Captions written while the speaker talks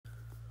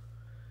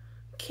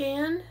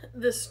Can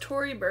this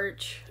Tory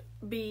Burch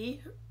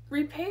be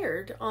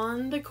repaired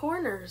on the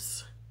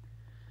corners?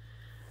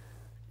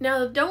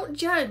 Now, don't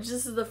judge.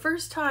 This is the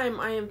first time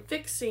I am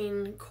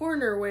fixing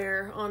corner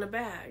wear on a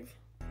bag.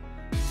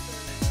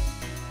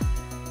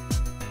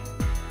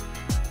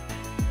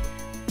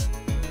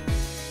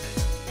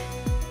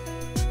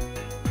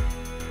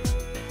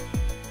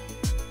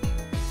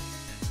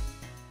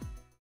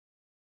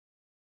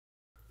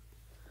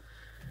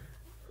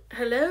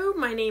 Hello,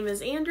 my name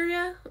is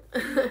Andrea,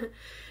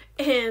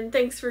 and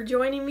thanks for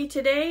joining me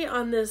today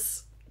on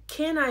this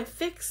Can I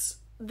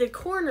Fix the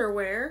Corner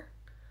Wear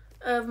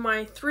of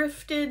my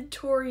thrifted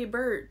Tory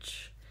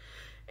Burch.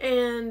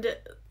 And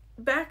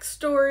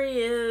backstory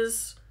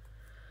is,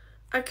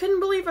 I couldn't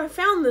believe I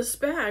found this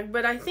bag,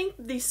 but I think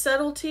the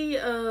subtlety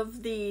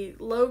of the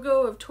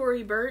logo of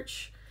Tory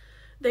Burch,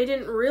 they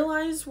didn't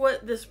realize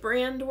what this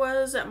brand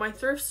was at my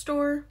thrift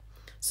store.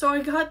 So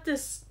I got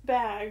this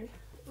bag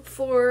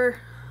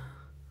for...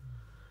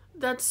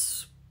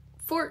 that's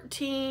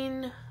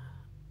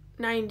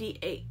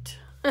 $14.98.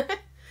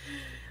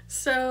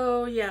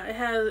 So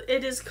yeah,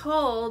 it is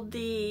called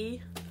the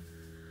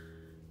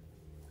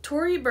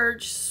Tory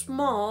Burch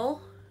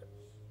small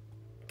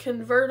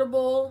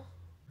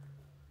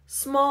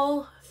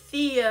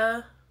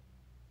Thea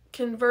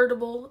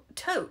convertible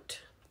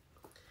tote.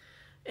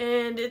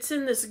 And it's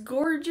in this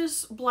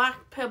gorgeous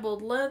black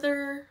pebbled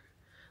leather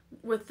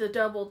with the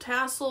double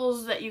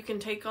tassels that you can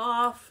take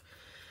off.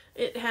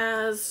 It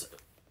has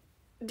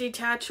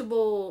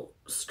detachable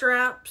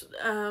straps,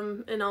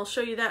 and I'll show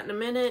you that in a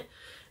minute.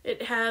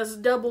 It has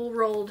double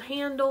rolled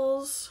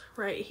handles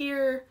right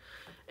here,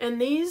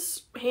 and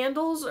these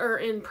handles are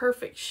in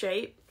perfect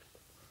shape.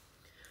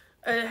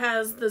 It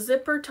has the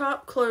zipper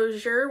top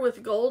closure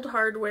with gold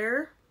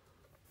hardware,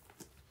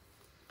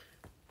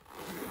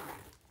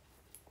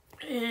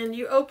 and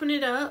you open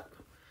it up,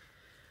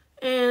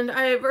 and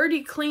I have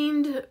already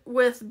cleaned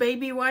with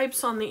baby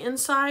wipes on the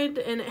inside,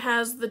 and it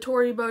has the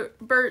Tory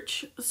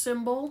Burch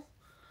symbol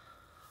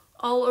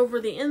all over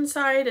the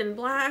inside in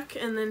black.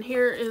 And then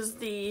here is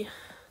the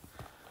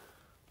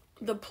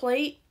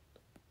plate,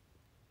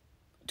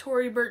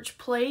 Tory Burch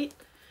plate.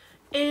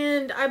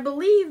 And I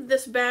believe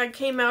this bag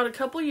came out a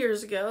couple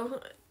years ago,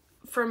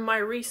 from my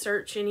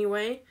research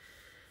anyway.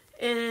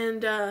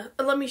 And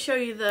let me show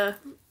you the,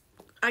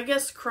 I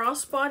guess,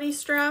 crossbody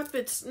strap.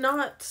 It's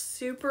not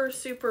super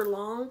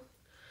long,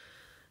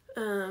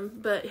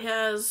 but it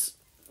has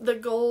the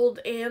gold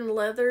and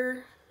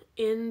leather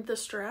in the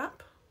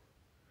strap.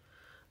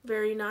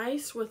 Very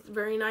nice, with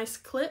very nice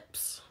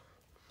clips.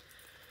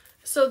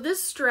 So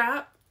this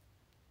strap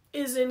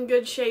is in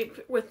good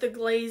shape with the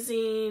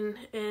glazing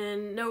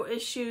and no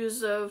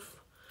issues of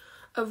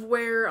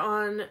wear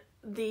on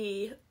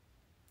the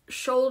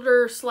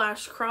shoulder /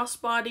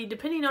 crossbody,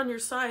 depending on your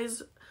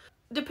size,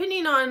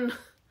 depending on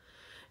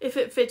if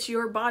it fits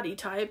your body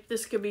type.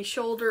 This could be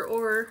shoulder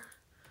or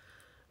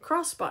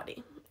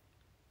crossbody.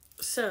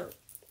 So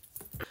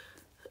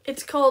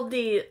it's called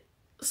the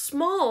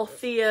small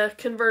Thea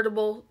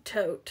convertible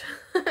tote.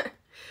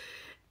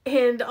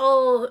 And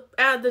I'll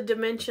add the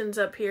dimensions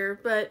up here,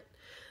 but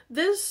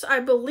this,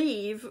 I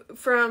believe,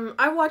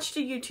 I watched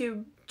a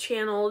YouTube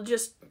channel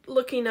just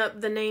looking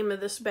up the name of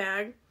this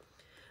bag.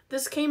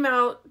 This came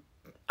out,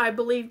 I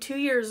believe, 2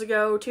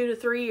 to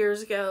 3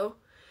 years ago,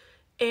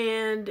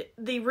 and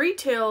the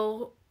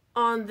retail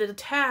on the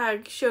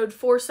tag showed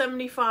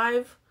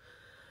 $475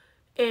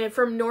 and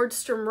from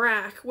Nordstrom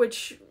Rack,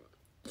 which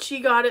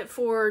she got it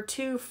for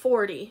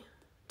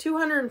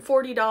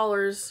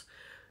 $240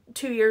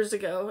 2 years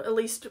ago, at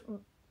least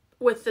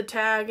with the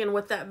tag and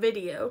with that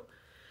video.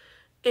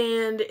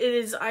 And it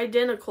is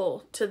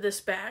identical to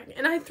this bag.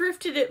 And I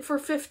thrifted it for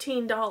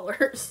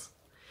 $15.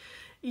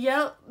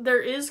 Yep,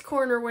 there is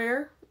corner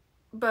wear,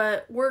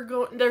 but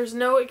there's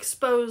no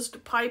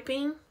exposed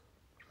piping.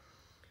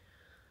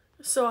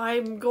 So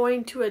I'm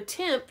going to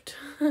attempt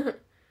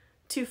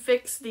to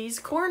fix these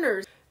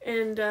corners.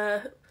 And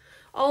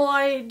all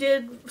I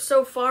did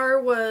so far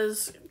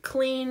was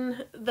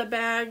clean the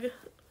bag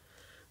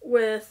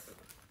with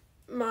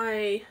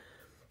my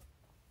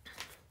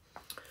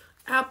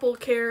Apple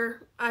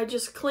Care. I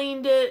just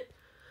cleaned it.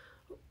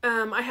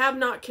 I have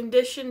not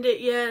conditioned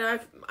it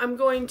yet. I'm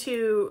going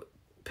to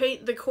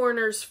paint the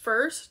corners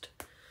first,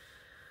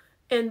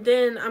 and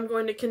then I'm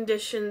going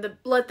to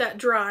let that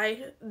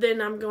dry.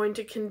 Then I'm going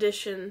to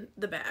condition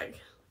the bag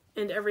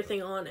and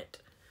everything on it.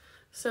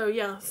 So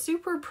yeah,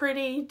 super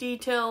pretty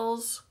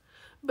details,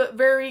 but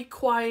very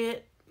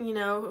quiet. You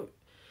know,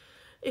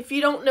 if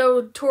you don't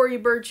know Tory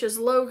Burch's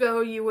logo,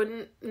 you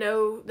wouldn't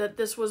know that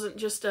this wasn't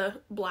just a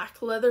black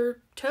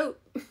leather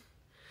tote.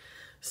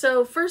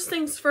 So first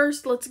things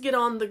first, let's get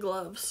on the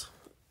gloves.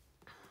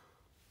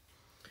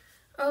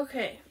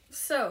 Okay,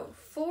 so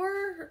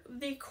for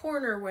the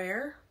corner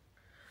wear,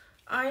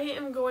 I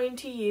am going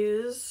to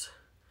use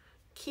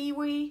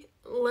Kiwi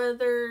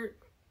Leather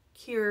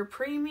Cuir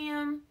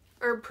Premium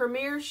or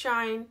Premier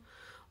Shine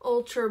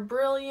Ultra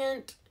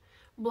Brilliant.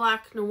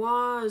 Black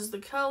Noir is the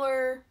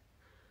color.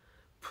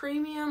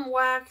 Premium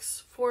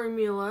Wax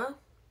Formula.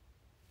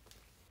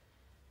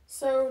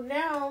 So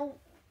now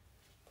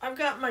I've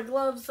got my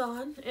gloves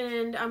on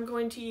and I'm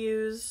going to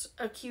use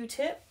a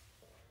Q-tip.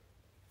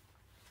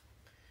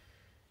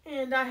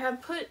 And I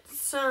have put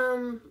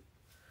some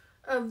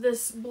of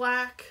this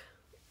black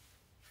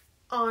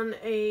on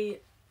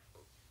a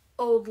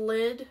old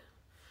lid.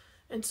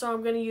 And so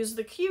I'm going to use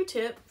the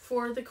Q-tip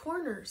for the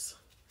corners.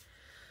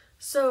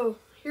 So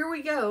here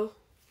we go.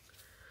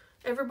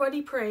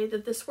 Everybody pray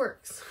that this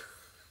works.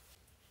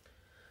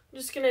 I'm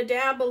just going to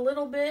dab a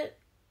little bit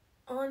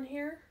on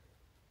here.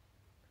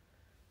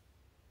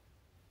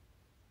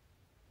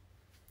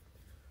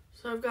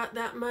 So I've got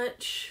that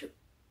much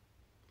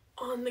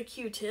on the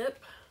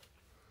Q-tip.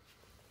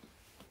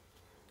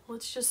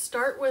 Let's just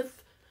start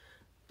with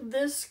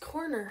this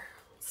corner.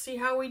 See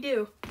how we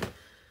do.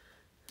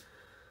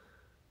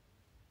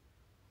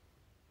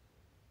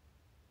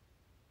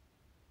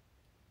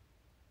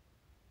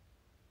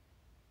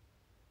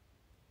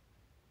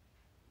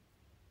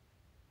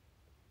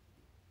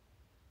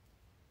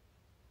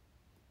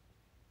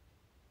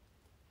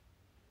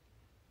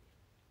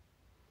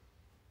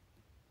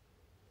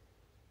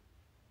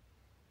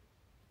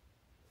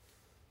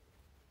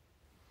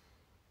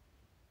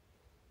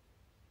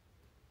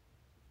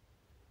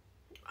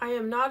 I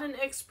am not an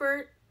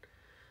expert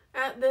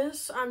at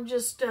this. I'm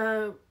just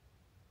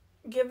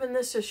giving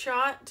this a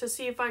shot to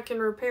see if I can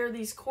repair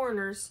these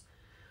corners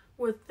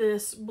with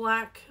this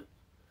black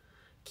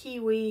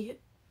kiwi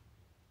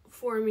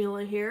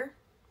formula here.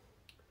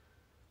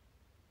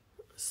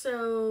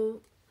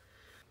 So,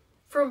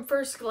 from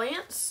first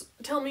glance,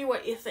 tell me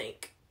what you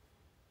think.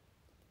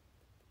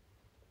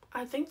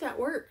 I think that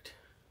worked.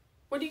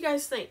 What do you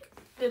guys think?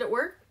 Did it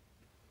work?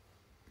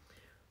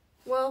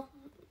 Well,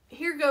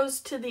 here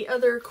goes to the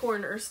other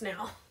corners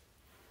now.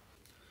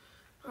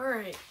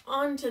 Alright,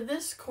 on to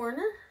this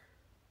corner.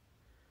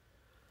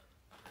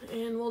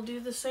 And we'll do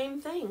the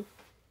same thing.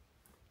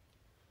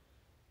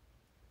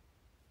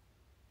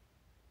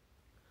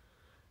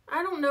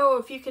 I don't know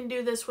if you can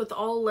do this with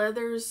all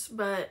leathers,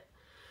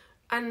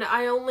 and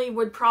I only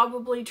would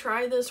probably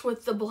try this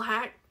with the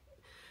black,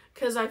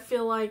 because I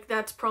feel like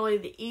that's probably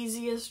the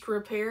easiest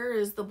repair,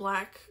 is the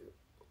black,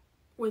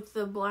 with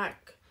the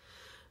black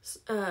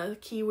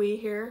kiwi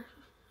here.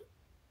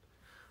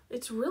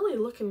 It's really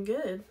looking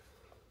good.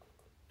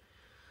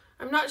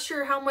 I'm not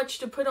sure how much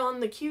to put on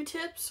the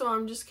Q-tip, so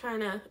I'm just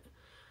kind of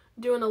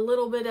doing a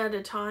little bit at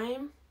a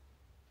time.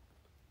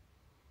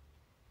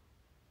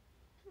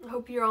 I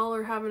hope you all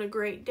are having a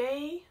great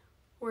day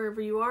wherever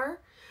you are.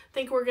 I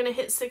think we're going to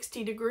hit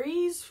 60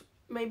 degrees.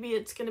 Maybe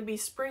it's going to be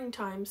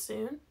springtime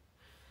soon.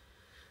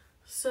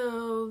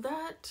 So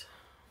that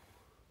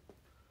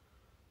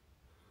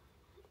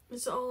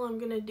is all I'm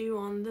going to do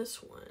on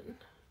this one.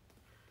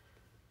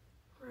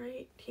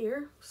 Right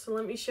here. So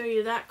let me show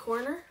you that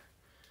corner.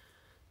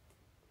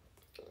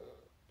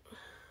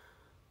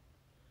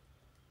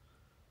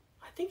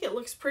 I think it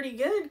looks pretty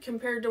good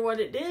compared to what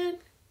it did.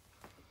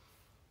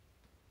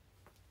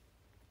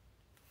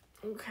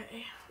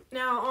 Okay,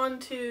 now on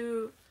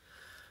to,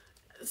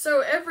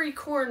 so every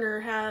corner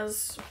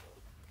has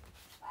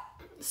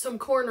some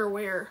corner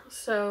wear,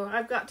 so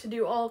I've got to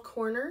do all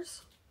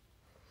corners.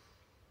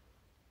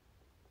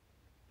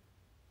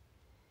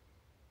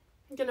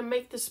 I'm gonna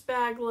make this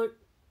bag look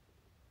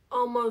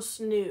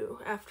almost new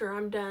after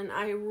I'm done.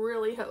 I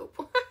really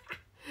hope.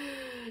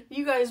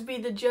 You guys be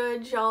the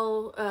judge.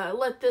 I'll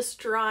let this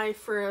dry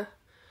for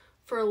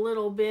a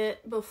little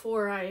bit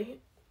before I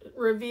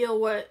reveal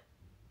what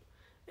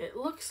it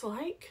looks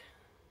like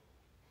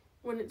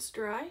when it's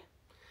dry.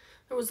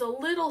 There was a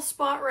little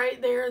spot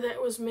right there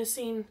that was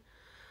missing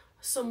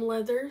some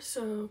leather,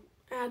 so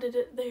added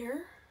it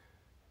there.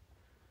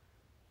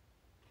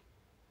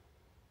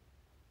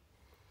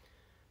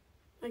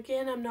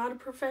 Again, I'm not a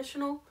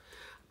professional,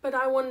 but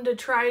I wanted to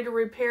try to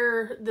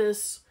repair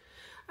this.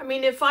 I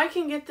mean, if I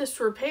can get this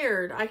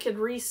repaired, I could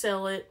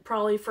resell it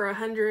probably for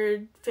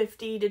 $150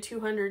 to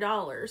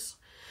 $200.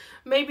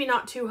 Maybe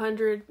not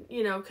 $200,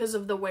 you know, because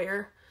of the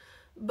wear.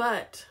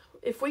 But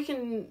if we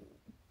can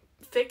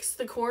fix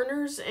the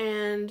corners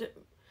and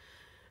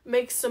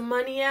make some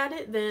money at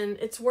it, then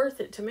it's worth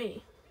it to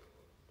me.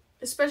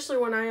 Especially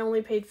when I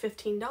only paid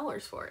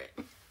 $15 for it.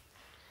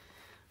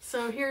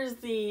 So here's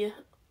the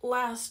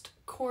last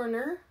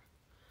corner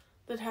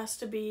that has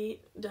to be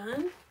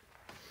done.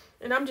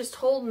 And I'm just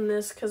holding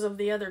this because of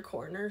the other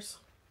corners.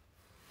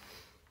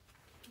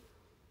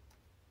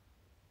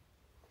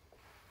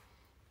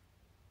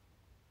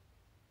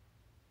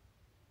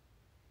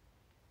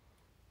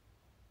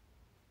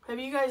 Have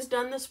you guys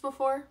done this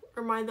before,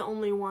 or am I the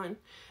only one?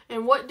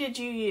 And what did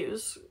you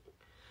use?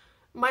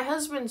 My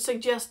husband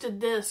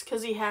suggested this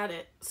because he had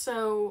it,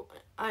 so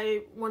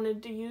I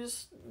wanted to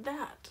use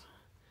that.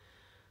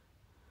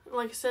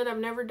 Like I said, I've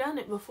never done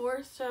it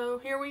before, so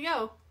here we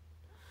go.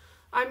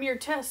 I'm your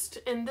test,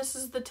 and this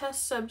is the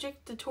test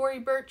subject, the Tory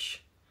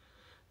Burch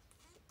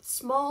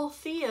Small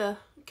Thea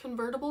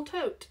Convertible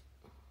Tote.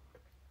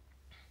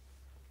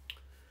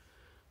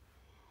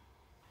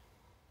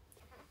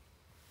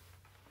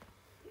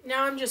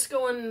 Now I'm just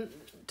going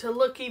to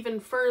look even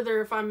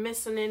further if I'm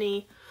missing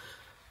any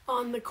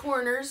on the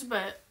corners,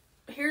 but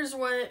here's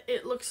what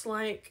it looks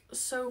like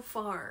so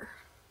far.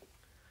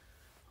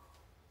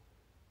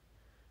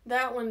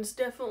 That one's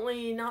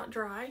definitely not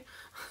dry.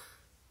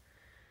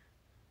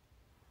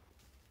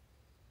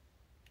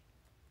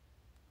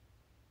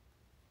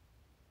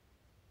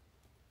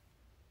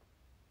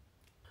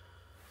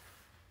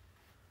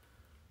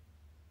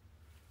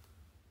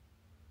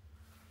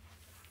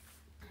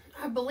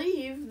 I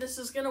believe this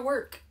is gonna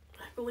work.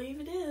 I believe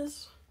it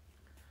is.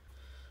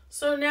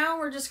 So now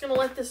we're just gonna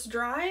let this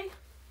dry,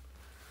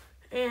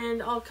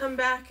 and I'll come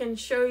back and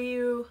show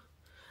you.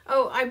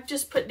 Oh, I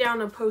just put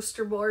down a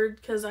poster board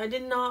because I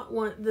did not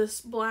want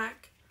this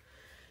black,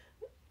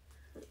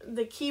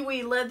 the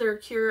kiwi leather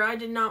cuir. I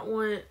did not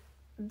want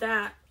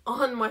that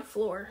on my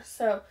floor.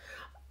 So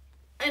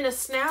in a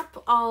snap,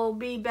 I'll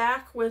be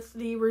back with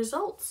the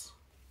results.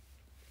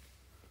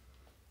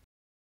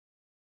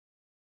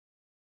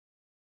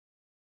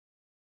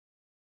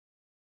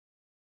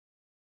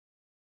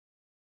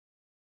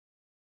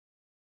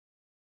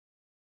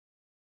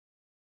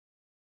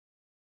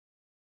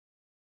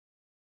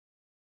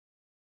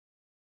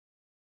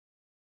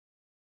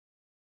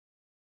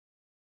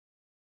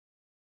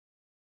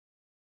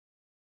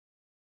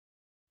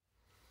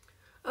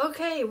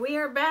 Okay, we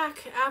are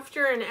back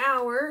after an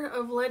hour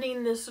of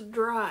letting this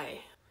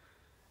dry.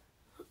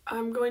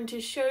 I'm going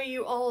to show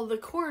you all the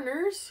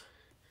corners.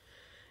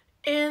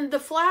 And the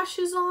flash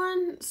is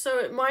on, so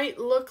it might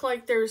look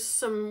like there's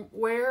some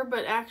wear,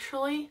 but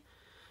actually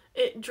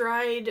it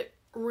dried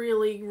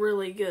really,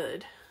 really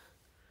good.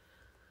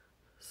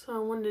 So I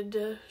wanted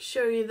to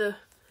show you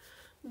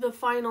the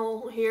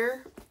final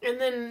here. And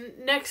then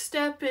next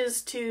step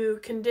is to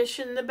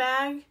condition the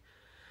bag.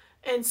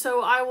 And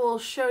so I will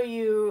show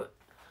you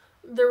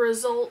the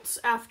results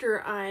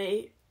after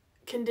I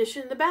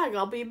condition the bag.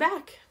 I'll be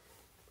back.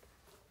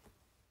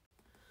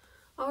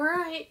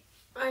 Alright,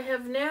 I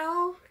have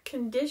now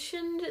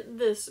conditioned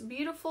this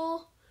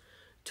beautiful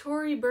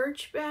Tory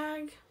Burch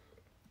bag,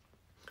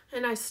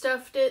 and I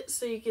stuffed it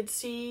so you could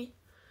see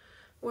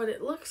what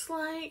it looks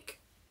like.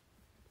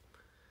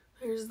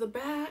 There's the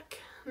back.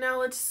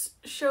 Now let's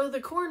show the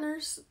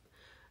corners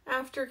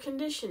after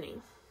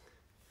conditioning.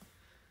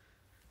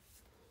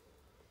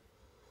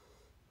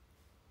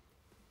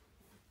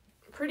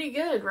 Pretty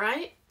good,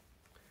 right?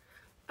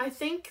 I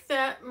think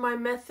that my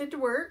method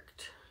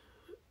worked.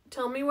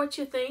 Tell me what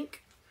you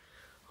think.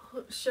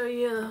 I'll show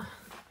you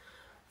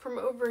from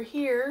over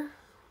here,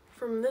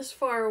 from this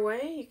far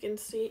away. You can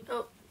see,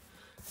 oh,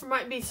 there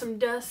might be some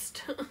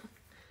dust.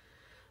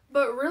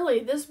 But really,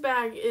 this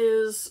bag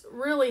is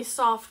really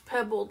soft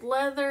pebbled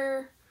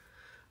leather.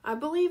 I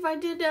believe I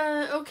did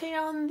okay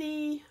on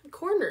the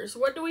corners.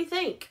 What do we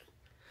think?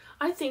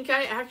 I think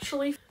I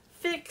actually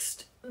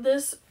fixed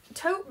this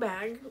tote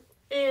bag.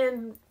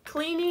 And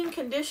cleaning,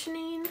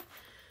 conditioning,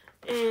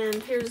 and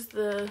here's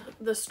the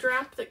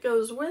strap that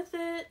goes with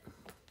it.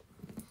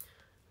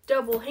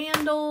 Double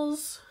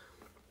handles.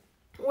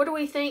 What do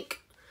we think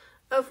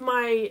of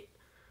my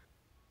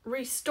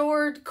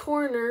restored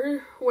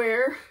corner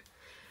wear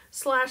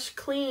 /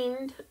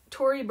 cleaned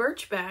Tory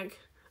Burch bag?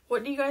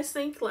 What do you guys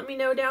think? Let me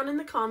know down in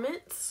the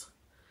comments.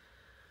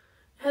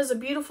 It has a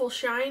beautiful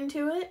shine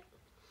to it.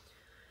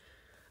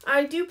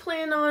 I do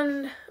plan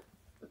on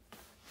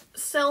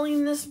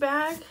selling this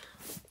bag,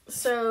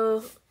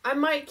 so I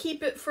might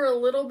keep it for a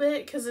little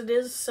bit because it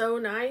is so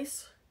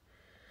nice.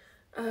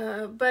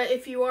 But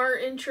if you are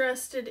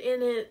interested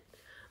in it,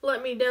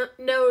 let me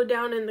know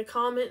down in the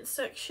comments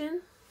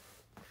section.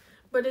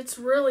 But it's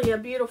really a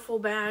beautiful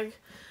bag.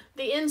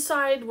 The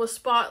inside was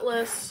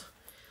spotless.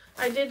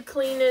 I did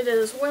clean it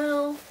as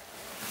well.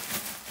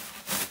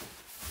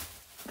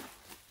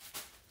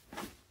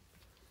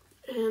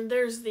 And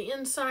there's the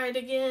inside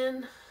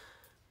again.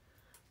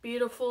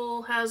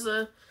 Beautiful. Has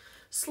a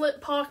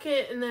slip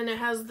pocket, and then it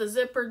has the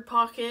zippered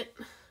pocket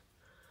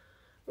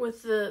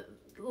with the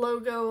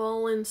logo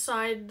all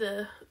inside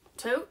the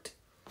tote.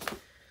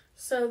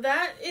 So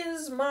that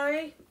is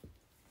my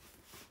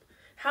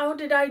how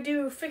did I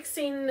do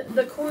fixing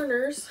the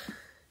corners.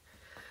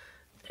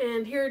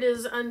 And here it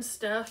is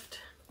unstuffed,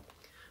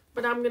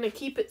 but I'm gonna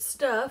keep it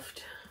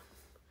stuffed.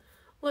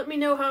 Let me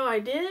know how I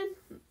did,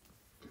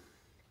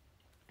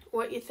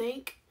 what you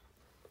think.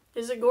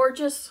 Is it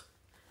gorgeous?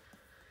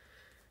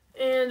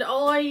 And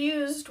all I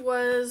used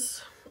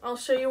was, I'll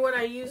show you what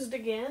I used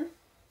again.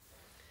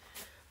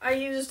 I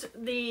used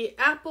the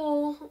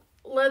Apple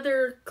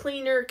Leather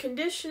Cleaner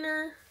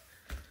Conditioner,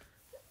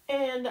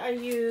 and I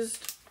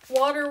used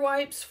water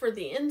wipes for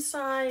the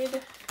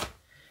inside,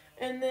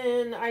 and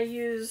then I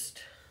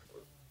used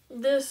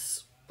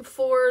this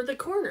for the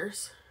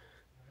corners.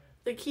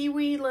 The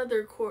Kiwi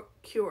Leather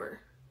Cuir.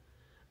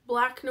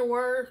 Black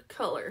Noir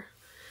color.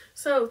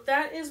 So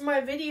that is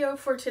my video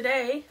for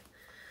today.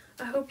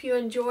 I hope you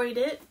enjoyed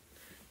it.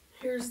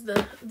 Here's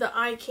the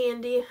eye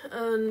candy,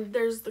 and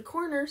there's the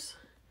corners.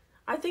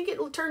 I think it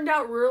turned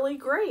out really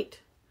great.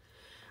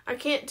 I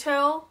can't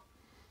tell,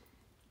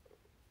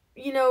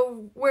 you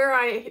know, where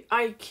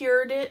I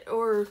cured it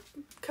or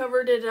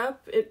covered it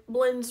up. It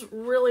blends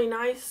really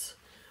nice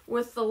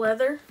with the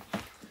leather.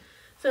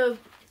 So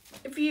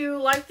if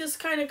you like this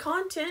kind of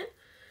content,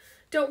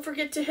 don't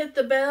forget to hit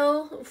the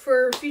bell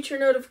for future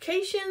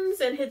notifications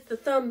and hit the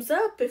thumbs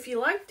up if you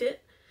liked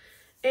it.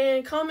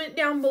 And comment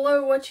down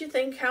below what you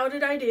think. How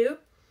did I do?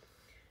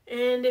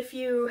 And if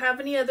you have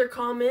any other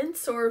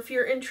comments or if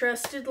you're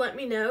interested, let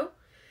me know.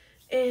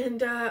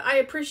 And I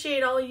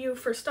appreciate all of you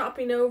for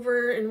stopping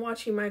over and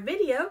watching my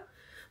video.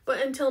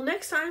 But until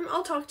next time,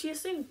 I'll talk to you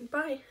soon.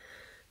 Bye.